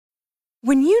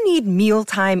When you need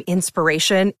mealtime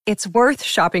inspiration, it's worth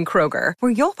shopping Kroger,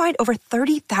 where you'll find over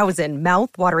 30,000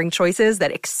 mouth-watering choices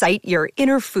that excite your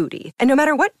inner foodie. And no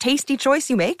matter what tasty choice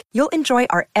you make, you'll enjoy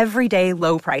our everyday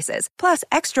low prices, plus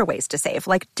extra ways to save,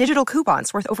 like digital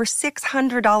coupons worth over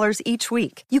 $600 each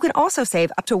week. You can also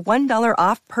save up to $1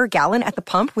 off per gallon at the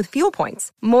pump with fuel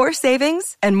points. More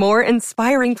savings and more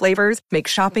inspiring flavors make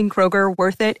shopping Kroger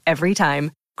worth it every time.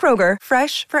 Kroger,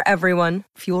 fresh for everyone.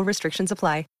 Fuel restrictions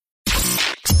apply.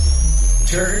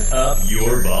 Turn up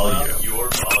your volume.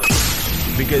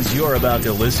 Because you're about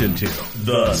to listen to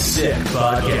The Sick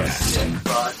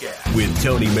Podcast with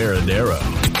Tony Marinaro.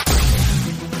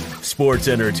 Sports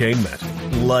entertainment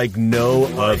like no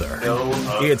other.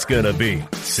 It's gonna be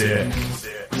sick.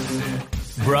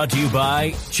 Brought to you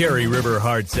by Cherry River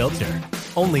Hard Seltzer.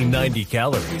 Only 90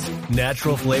 calories,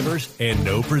 natural flavors, and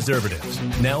no preservatives.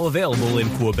 Now available in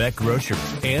Quebec grocery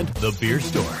and the beer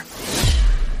store.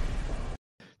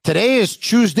 Today is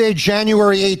Tuesday,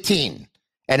 January 18,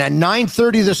 and at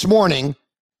 9:30 this morning,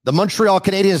 the Montreal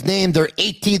Canadiens named their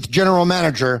 18th general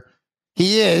manager.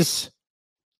 He is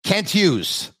Kent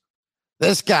Hughes.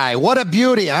 This guy, what a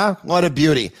beauty, huh? What a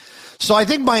beauty. So I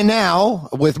think by now,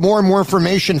 with more and more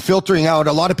information filtering out,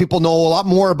 a lot of people know a lot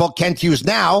more about Kent Hughes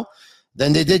now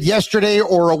than they did yesterday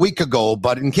or a week ago.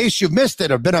 But in case you've missed it,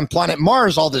 I've been on planet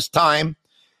Mars all this time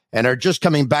and are just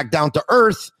coming back down to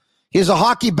Earth. He has a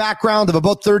hockey background of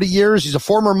about 30 years. He's a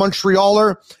former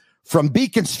Montrealer from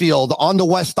Beaconsfield on the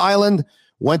West Island,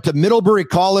 went to Middlebury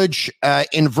College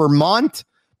in Vermont,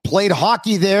 played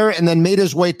hockey there, and then made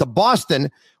his way to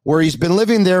Boston, where he's been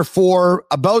living there for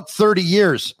about 30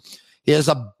 years. He has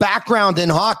a background in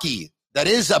hockey that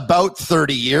is about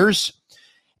 30 years,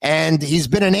 and he's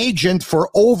been an agent for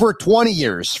over 20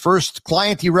 years. First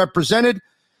client he represented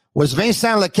was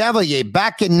Vincent Lecavalier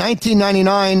back in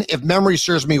 1999, if memory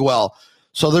serves me well.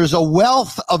 So there's a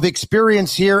wealth of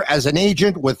experience here as an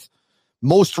agent with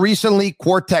most recently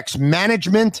Quartex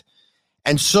Management.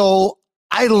 And so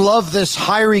I love this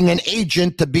hiring an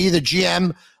agent to be the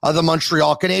GM of the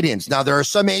Montreal Canadiens. Now, there are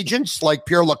some agents like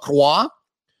Pierre Lacroix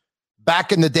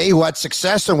back in the day who had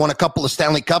success and won a couple of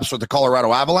Stanley Cups with the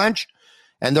Colorado Avalanche.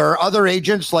 And there are other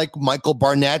agents like Michael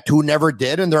Barnett who never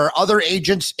did. And there are other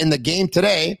agents in the game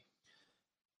today,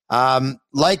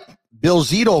 like Bill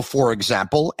Zito, for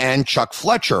example, and Chuck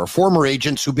Fletcher, former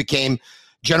agents who became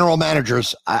general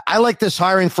managers. I like this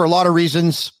hiring for a lot of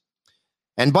reasons.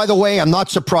 And by the way, I'm not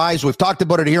surprised. We've talked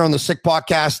about it here on the Sick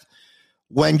Podcast.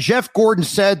 When Jeff Gordon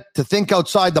said to think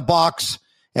outside the box,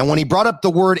 and when he brought up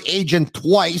the word agent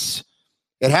twice,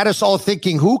 it had us all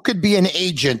thinking, who could be an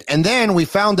agent? And then we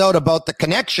found out about the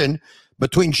connection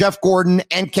between Jeff Gordon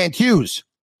and Kent Hughes.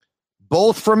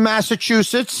 Both from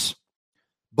Massachusetts.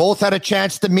 Both had a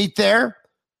chance to meet there.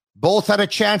 Both had a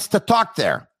chance to talk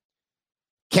there.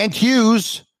 Kent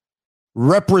Hughes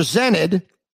represented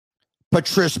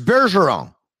Patrice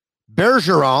Bergeron.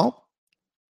 Bergeron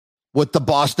with the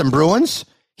Boston Bruins.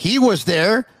 He was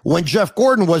there when Jeff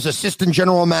Gordon was assistant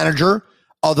general manager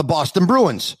of the Boston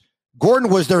Bruins.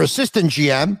 Gordon was their assistant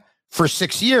GM for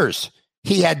 6 years.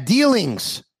 He had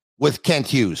dealings with Kent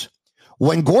Hughes.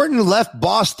 When Gordon left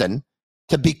Boston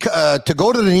to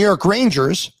go to the New York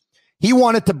Rangers, he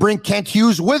wanted to bring Kent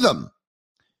Hughes with him,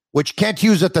 which Kent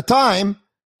Hughes at the time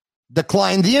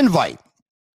declined the invite.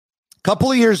 A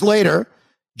couple of years later,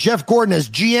 Jeff Gordon, as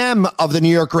GM of the New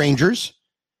York Rangers,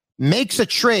 makes a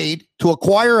trade to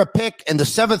acquire a pick in the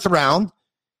 7th round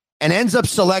and ends up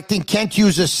selecting Kent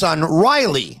Hughes' son,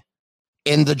 Riley,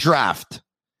 in the draft.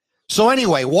 So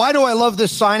anyway, why do I love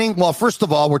this signing? Well, first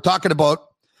of all, we're talking about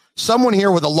someone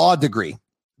here with a law degree.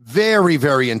 Very,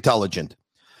 very intelligent.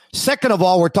 Second of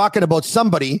all, we're talking about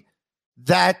somebody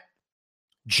that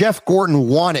Jeff Gordon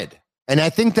wanted. And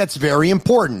I think that's very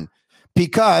important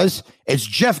because it's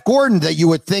Jeff Gordon that you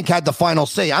would think had the final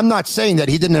say. I'm not saying that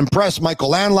he didn't impress Michael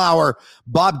Landauer,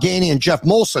 Bob Gainey, and Jeff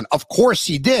Molson. Of course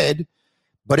he did.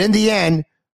 But in the end,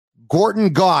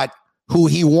 Gordon got who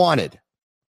he wanted.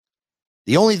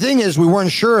 The only thing is we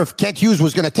weren't sure if Kent Hughes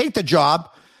was going to take the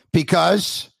job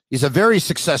because he's a very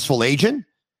successful agent,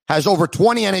 has over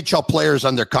 20 NHL players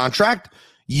under contract.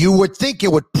 You would think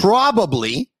it would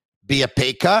probably be a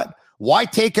pay cut. Why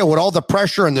take it with all the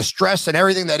pressure and the stress and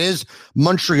everything that is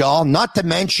Montreal, not to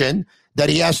mention that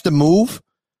he has to move,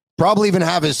 probably even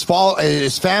have his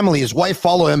family, his wife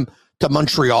follow him to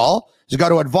Montreal. He's got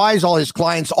to advise all his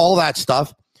clients, all that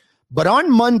stuff. But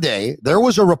on Monday, there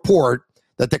was a report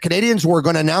that the Canadiens were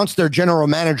going to announce their general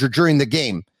manager during the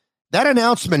game. That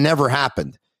announcement never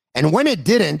happened. And when it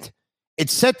didn't, it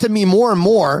said to me more and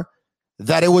more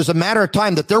that it was a matter of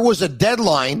time, that there was a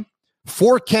deadline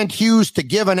for Kent Hughes to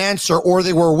give an answer, or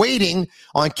they were waiting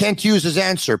on Kent Hughes'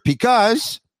 answer,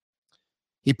 because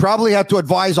he probably had to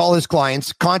advise all his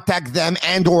clients, contact them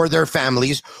and or their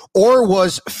families, or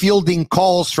was fielding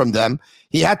calls from them.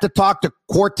 He had to talk to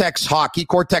Cortex Hockey,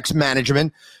 Cortex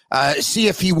Management, see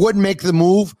if he would make the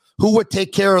move, who would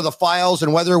take care of the files,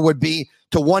 and whether it would be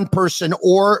to one person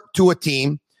or to a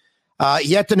team.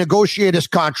 He had to negotiate his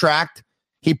contract.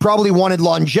 He probably wanted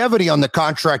longevity on the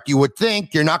contract, you would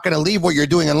think. You're not going to leave what you're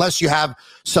doing unless you have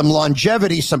some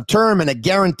longevity, some term, and a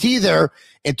guarantee there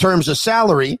in terms of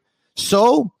salary.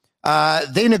 So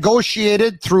they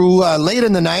negotiated through late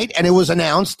in the night, and it was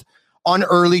announced on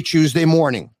early Tuesday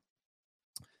morning.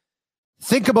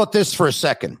 Think about this for a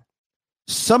second.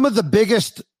 Some of the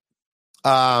biggest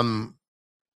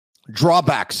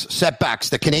drawbacks, setbacks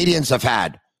the Canadians have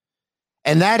had,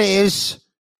 and that is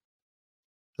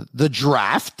the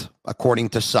draft, according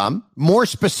to some, more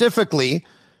specifically,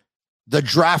 the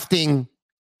drafting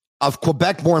of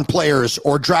Quebec-born players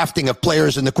or drafting of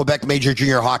players in the Quebec Major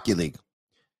Junior Hockey League.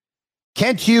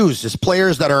 Kent Hughes is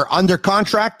players that are under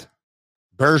contract: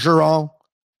 Bergeron,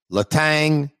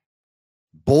 Letang,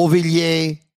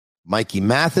 Beauvillier, Mikey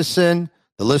Matheson.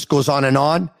 The list goes on and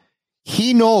on.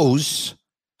 He knows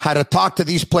how to talk to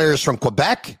these players from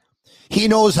Quebec. He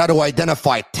knows how to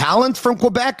identify talent from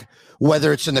Quebec,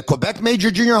 whether it's in the Quebec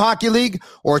Major Junior Hockey League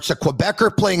or it's a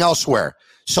Quebecer playing elsewhere.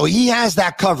 So he has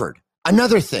that covered.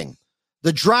 Another thing,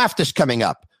 the draft is coming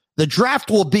up. The draft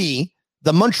will be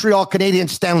the Montreal Canadiens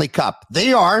Stanley Cup.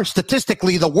 They are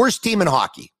statistically the worst team in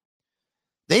hockey.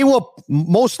 They will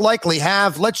most likely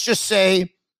have, let's just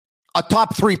say, a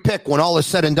top 3 pick when all is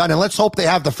said and done. And let's hope they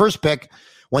have the first pick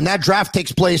when that draft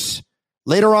takes place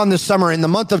later on this summer in the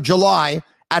month of July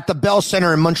at the Bell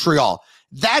Center in Montreal.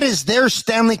 That is their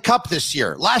Stanley Cup this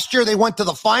year. Last year they went to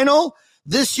the final.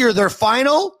 This year their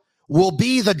final will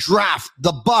be the draft,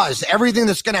 the buzz, everything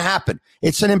that's going to happen.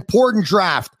 It's an important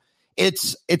draft.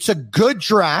 It's a good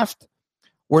draft.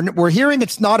 We're hearing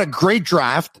it's not a great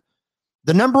draft.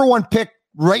 The number 1 pick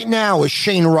right now is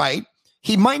Shane Wright.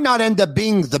 He might not end up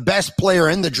being the best player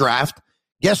in the draft.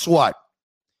 Guess what?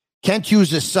 Kent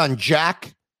Hughes' son,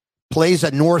 Jack, plays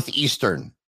at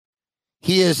Northeastern.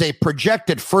 He is a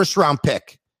projected first-round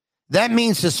pick. That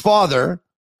means his father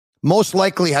most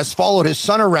likely has followed his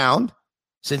son around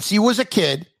since he was a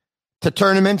kid to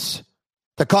tournaments,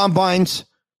 to combines,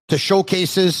 to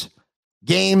showcases,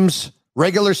 games,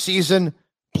 regular season,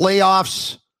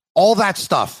 playoffs, all that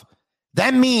stuff.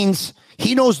 That means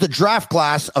he knows the draft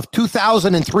class of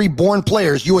 2003 born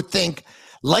players, you would think,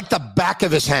 like the back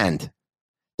of his hand.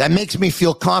 That makes me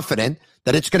feel confident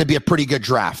that it's going to be a pretty good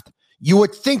draft. You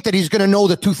would think that he's going to know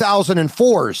the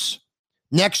 2004s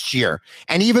next year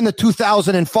and even the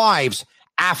 2005s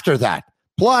after that.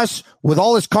 Plus, with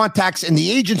all his contacts in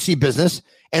the agency business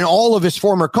and all of his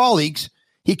former colleagues,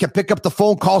 he can pick up the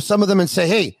phone, call some of them and say,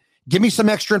 hey, give me some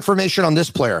extra information on this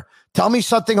player. Tell me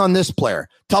something on this player.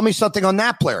 Tell me something on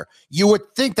that player. You would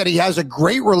think that he has a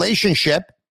great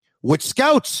relationship with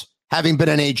scouts, having been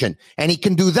an agent, and he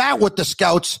can do that with the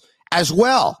scouts as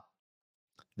well.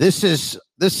 This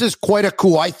is quite a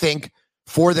coup, I think,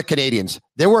 for the Canadians.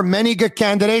 There were many good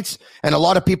candidates, and a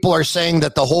lot of people are saying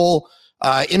that the whole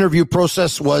interview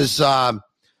process was a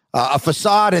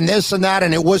facade and this and that,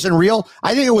 and it wasn't real.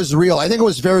 I think it was real. I think it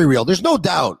was very real. There's no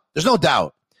doubt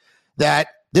that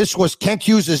this was Kent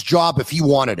Hughes' job if he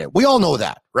wanted it. We all know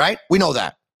that, right? We know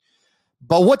that.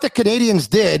 But what the Canadians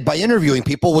did by interviewing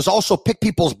people was also pick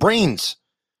people's brains.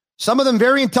 Some of them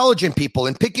very intelligent people,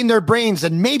 and picking their brains,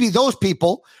 and maybe those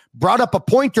people brought up a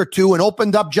point or two and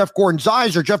opened up Jeff Gordon's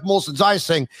eyes or Jeff Molson's eyes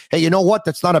saying, hey, you know what?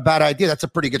 That's not a bad idea. That's a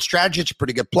pretty good strategy. It's a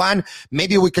pretty good plan.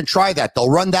 Maybe we can try that. They'll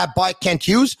run that by Kent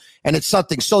Hughes, and it's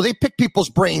something. So they pick people's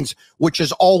brains, which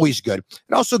is always good.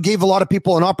 It also gave a lot of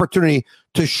people an opportunity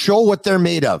to show what they're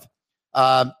made of,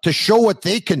 to show what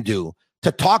they can do,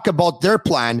 to talk about their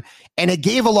plan. And it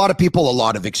gave a lot of people a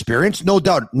lot of experience. No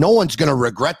doubt, no one's going to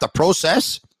regret the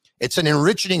process. It's an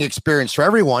enriching experience for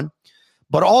everyone.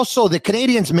 But also the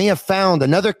Canadians may have found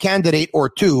another candidate or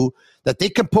two that they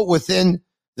can put within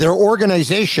their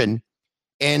organization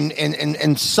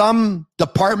in some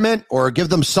department, or give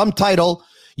them some title,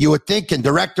 you would think, in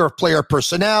director of player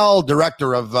personnel,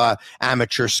 director of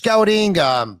amateur scouting,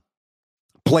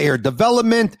 player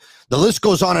development. The list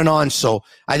goes on and on. So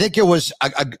I think it was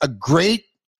a great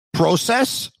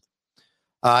process.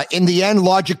 In the end,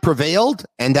 logic prevailed,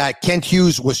 and that Kent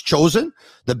Hughes was chosen.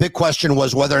 The big question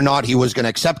was whether or not he was going to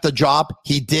accept the job.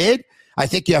 He did. I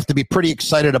think you have to be pretty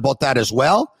excited about that as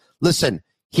well. Listen,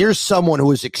 here's someone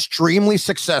who is extremely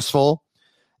successful,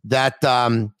 that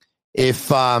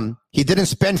if He didn't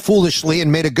spend foolishly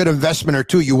and made a good investment or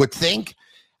two, you would think.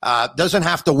 Doesn't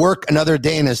have to work another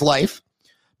day in his life,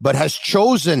 but has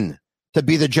chosen to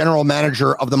be the general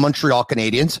manager of the Montreal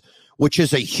Canadiens, which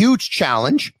is a huge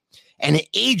challenge. And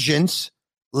agents,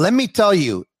 let me tell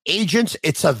you, agents,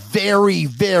 it's a very,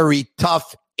 very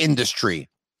tough industry.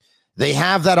 They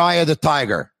have that eye of the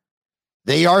tiger.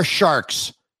 They are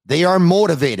sharks. They are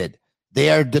motivated. They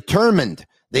are determined.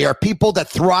 They are people that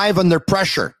thrive under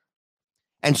pressure.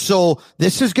 And so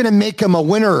this is going to make him a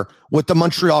winner with the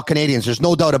Montreal Canadiens. There's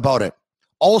no doubt about it.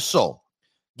 Also,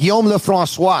 Guillaume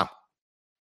Lefrançois,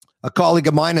 a colleague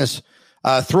of mine, has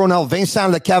thrown out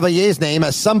Vincent Lecavalier's name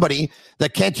as somebody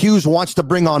that Kent Hughes wants to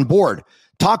bring on board.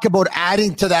 Talk about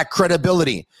adding to that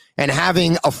credibility and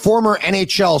having a former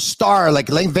NHL star like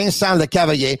Vincent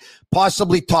Lecavalier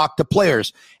possibly talk to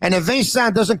players. And if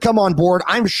Vincent doesn't come on board,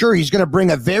 I'm sure he's going to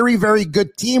bring a very, very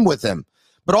good team with him.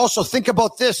 But also think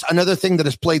about this, another thing that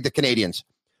has plagued the Canadiens,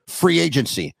 free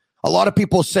agency. A lot of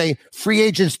people say free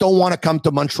agents don't want to come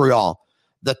to Montreal.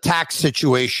 The tax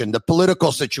situation, the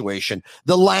political situation,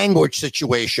 the language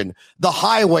situation, the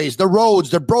highways, the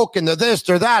roads, they're broken, they're this,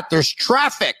 they're that, there's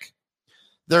traffic.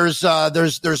 There's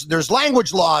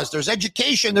language laws, there's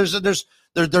education, there's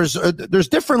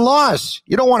different laws.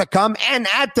 You don't want to come. And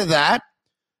add to that,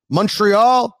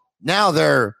 Montreal, now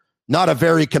they're not a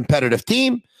very competitive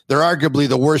team. They're arguably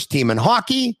the worst team in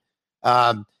hockey.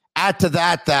 Add to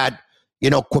that,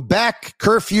 Quebec,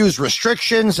 curfews,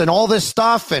 restrictions, and all this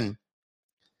stuff. And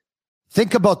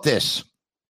think about this.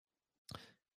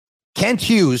 Kent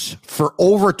Hughes, for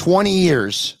over 20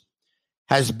 years,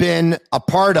 has been a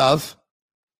part of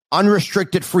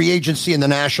unrestricted free agency in the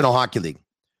National Hockey League,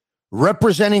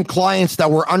 representing clients that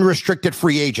were unrestricted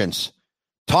free agents,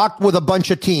 talked with a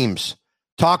bunch of teams,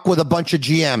 talked with a bunch of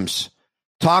GMs,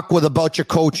 talked with a bunch of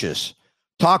coaches,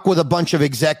 talked with a bunch of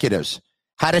executives,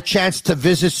 had a chance to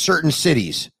visit certain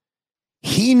cities.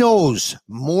 He knows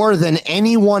more than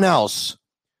anyone else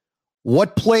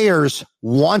what players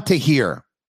want to hear,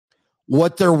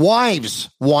 what their wives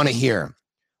want to hear,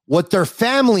 what their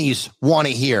families want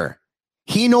to hear.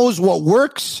 He knows what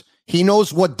works. He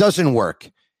knows what doesn't work.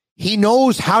 He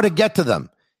knows how to get to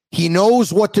them. He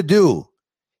knows what to do.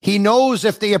 He knows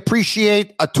if they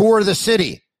appreciate a tour of the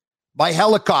city by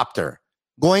helicopter,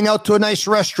 going out to a nice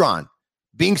restaurant,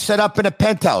 being set up in a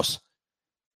penthouse,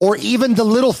 or even the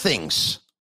little things.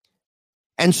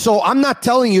 And so I'm not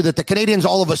telling you that the Canadiens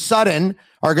all of a sudden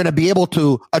are going to be able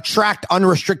to attract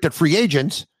unrestricted free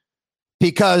agents,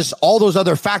 because all those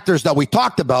other factors that we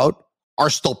talked about are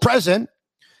still present.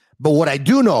 But what I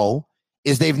do know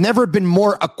is they've never been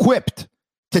more equipped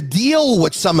to deal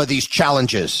with some of these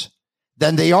challenges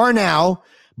than they are now,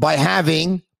 by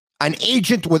having an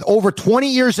agent with over 20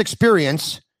 years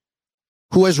experience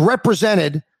who has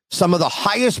represented some of the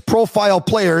highest profile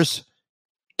players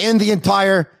in the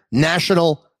entire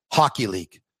National Hockey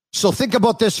League. So think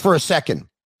about this for a second.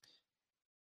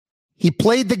 He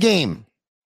played the game.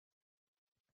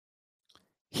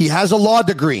 He has a law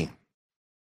degree.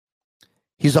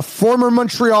 He's a former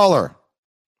Montrealer.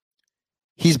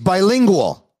 He's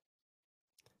bilingual.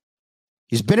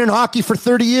 He's been in hockey for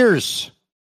 30 years.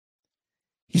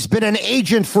 He's been an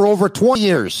agent for over 20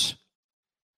 years.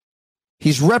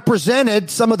 He's represented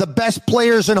some of the best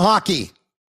players in hockey.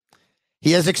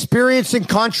 He has experience in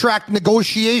contract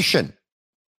negotiation.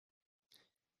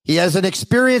 He has an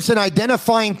experience in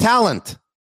identifying talent.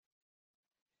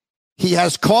 He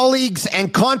has colleagues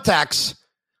and contacts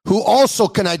who also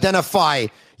can identify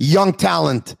young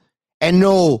talent and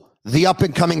know the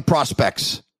up-and-coming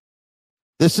prospects.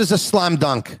 This is a slam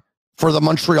dunk for the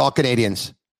Montreal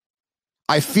Canadiens.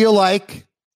 I feel like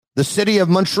the city of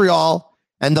Montreal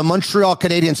and the Montreal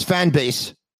Canadiens fan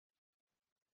base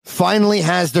finally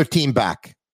has their team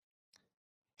back.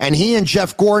 And he and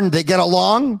Jeff Gordon, they get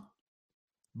along,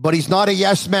 but he's not a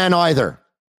yes man either.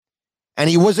 And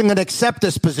he wasn't going to accept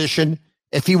this position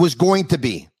if he was going to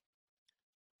be.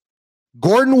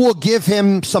 Gordon will give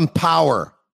him some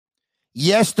power.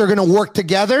 Yes, they're going to work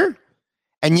together.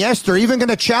 And yes, they're even going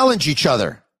to challenge each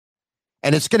other.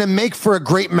 And it's going to make for a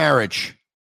great marriage.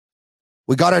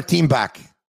 We got our team back.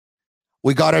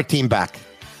 We got our team back.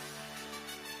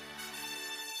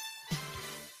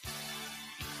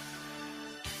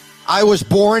 I was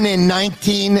born in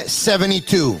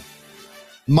 1972.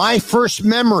 My first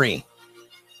memory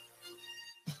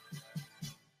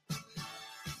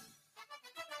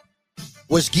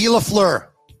was Guy Lafleur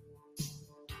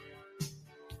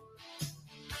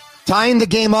tying the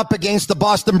game up against the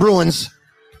Boston Bruins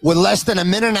with less than a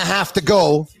minute and a half to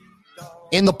go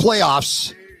in the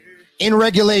playoffs, in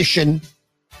regulation,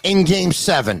 in Game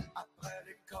 7.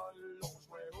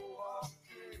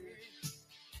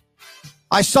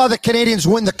 I saw the Canadians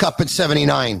win the Cup in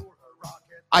 79.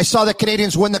 I saw the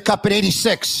Canadians win the Cup in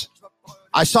 86.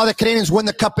 I saw the Canadians win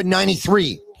the Cup in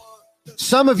 93.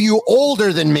 Some of you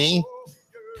older than me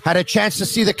had a chance to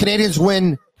see the Canadians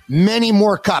win many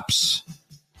more Cups.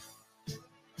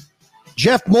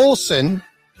 Jeff Molson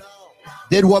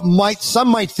did what some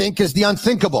might think is the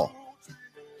unthinkable.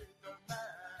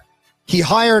 He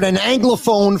hired an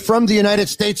Anglophone from the United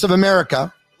States of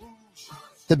America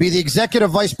to be the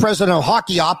executive vice president of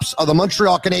hockey ops of the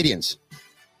Montreal Canadiens.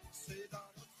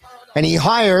 And he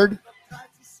hired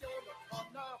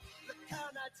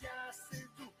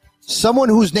someone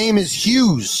whose name is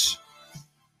Hughes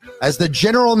as the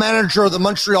general manager of the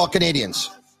Montreal Canadiens.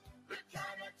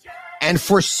 And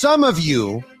for some of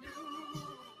you,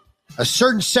 a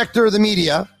certain sector of the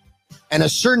media and a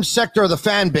certain sector of the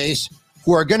fan base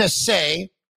who are going to say,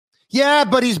 yeah,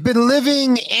 but he's been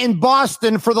living in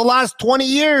Boston for the last 20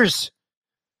 years.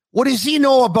 What does he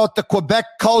know about the Quebec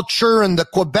culture and the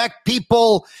Quebec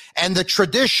people and the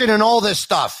tradition and all this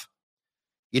stuff?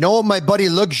 You know what my buddy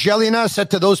Luc Gelina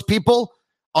said to those people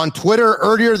on Twitter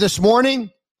earlier this morning?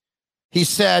 He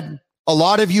said, a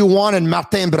lot of you wanted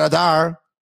Martin Brodeur.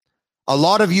 A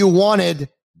lot of you wanted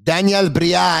Daniel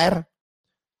Brière.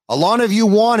 A lot of you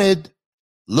wanted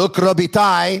Luc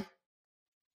Robitaille.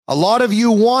 A lot of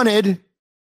you wanted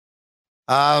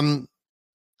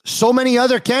so many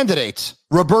other candidates.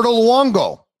 Roberto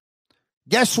Luongo.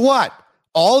 Guess what?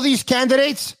 All these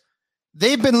candidates,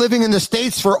 they've been living in the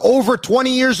States for over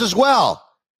 20 years as well.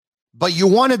 But you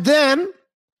wanted them.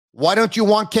 Why don't you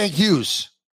want Kent Hughes?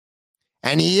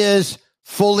 And he is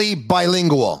fully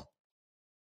bilingual.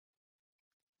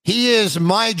 He is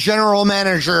my general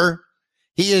manager.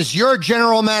 He is your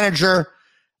general manager.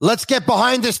 Let's get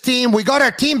behind this team. We got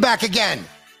our team back again.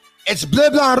 It's Bleu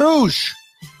Blanc Rouge.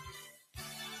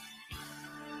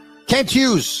 Kent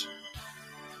Hughes,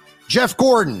 Jeff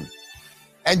Gordon,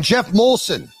 and Jeff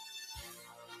Molson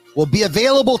will be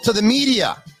available to the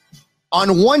media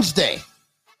on Wednesday,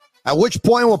 at which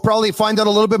point we'll probably find out a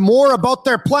little bit more about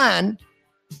their plan.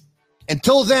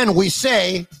 Until then, we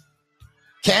say,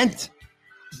 Kent,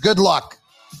 good luck.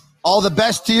 All the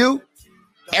best to you.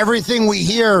 Everything we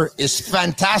hear is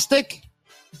fantastic.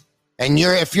 And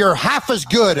if you're half as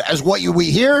good as what we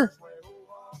hear,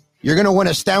 you're going to win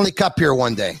a Stanley Cup here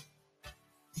one day.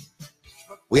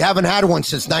 We haven't had one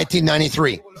since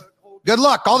 1993. Good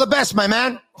luck. All the best, my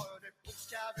man.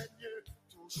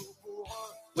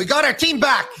 We got our team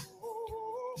back.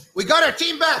 We got our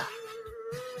team back.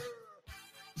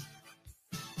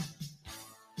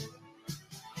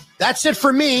 That's it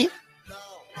for me.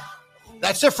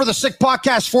 That's it for the Sick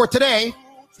Podcast for today.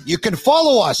 You can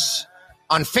follow us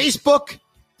on Facebook,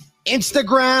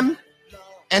 Instagram,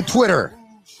 and Twitter.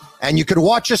 And you can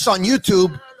watch us on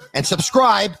YouTube and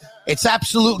subscribe. It's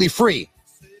absolutely free.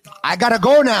 I got to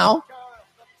go now.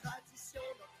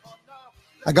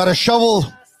 I got to shovel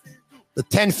the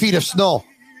 10 feet of snow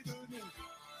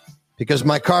because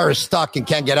my car is stuck and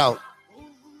can't get out.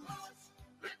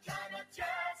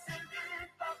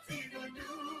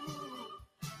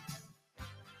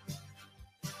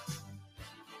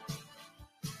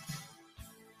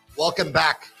 Welcome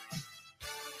back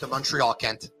to Montreal,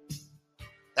 Kent.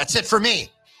 That's it for me,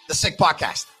 the Sick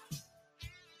Podcast.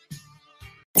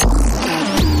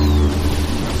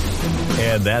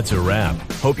 And that's a wrap.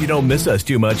 Hope you don't miss us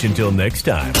too much until next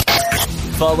time.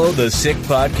 Follow the Sick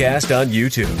Podcast on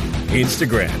YouTube,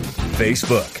 Instagram,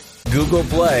 Facebook, Google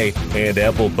Play, and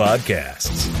Apple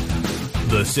Podcasts.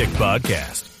 The Sick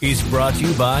Podcast is brought to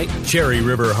you by Cherry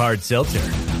River Hard Seltzer.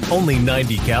 Only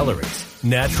 90 calories,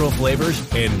 natural flavors,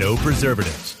 and no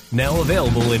preservatives. Now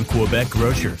available in Quebec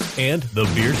grocers and the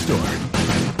beer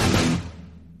store.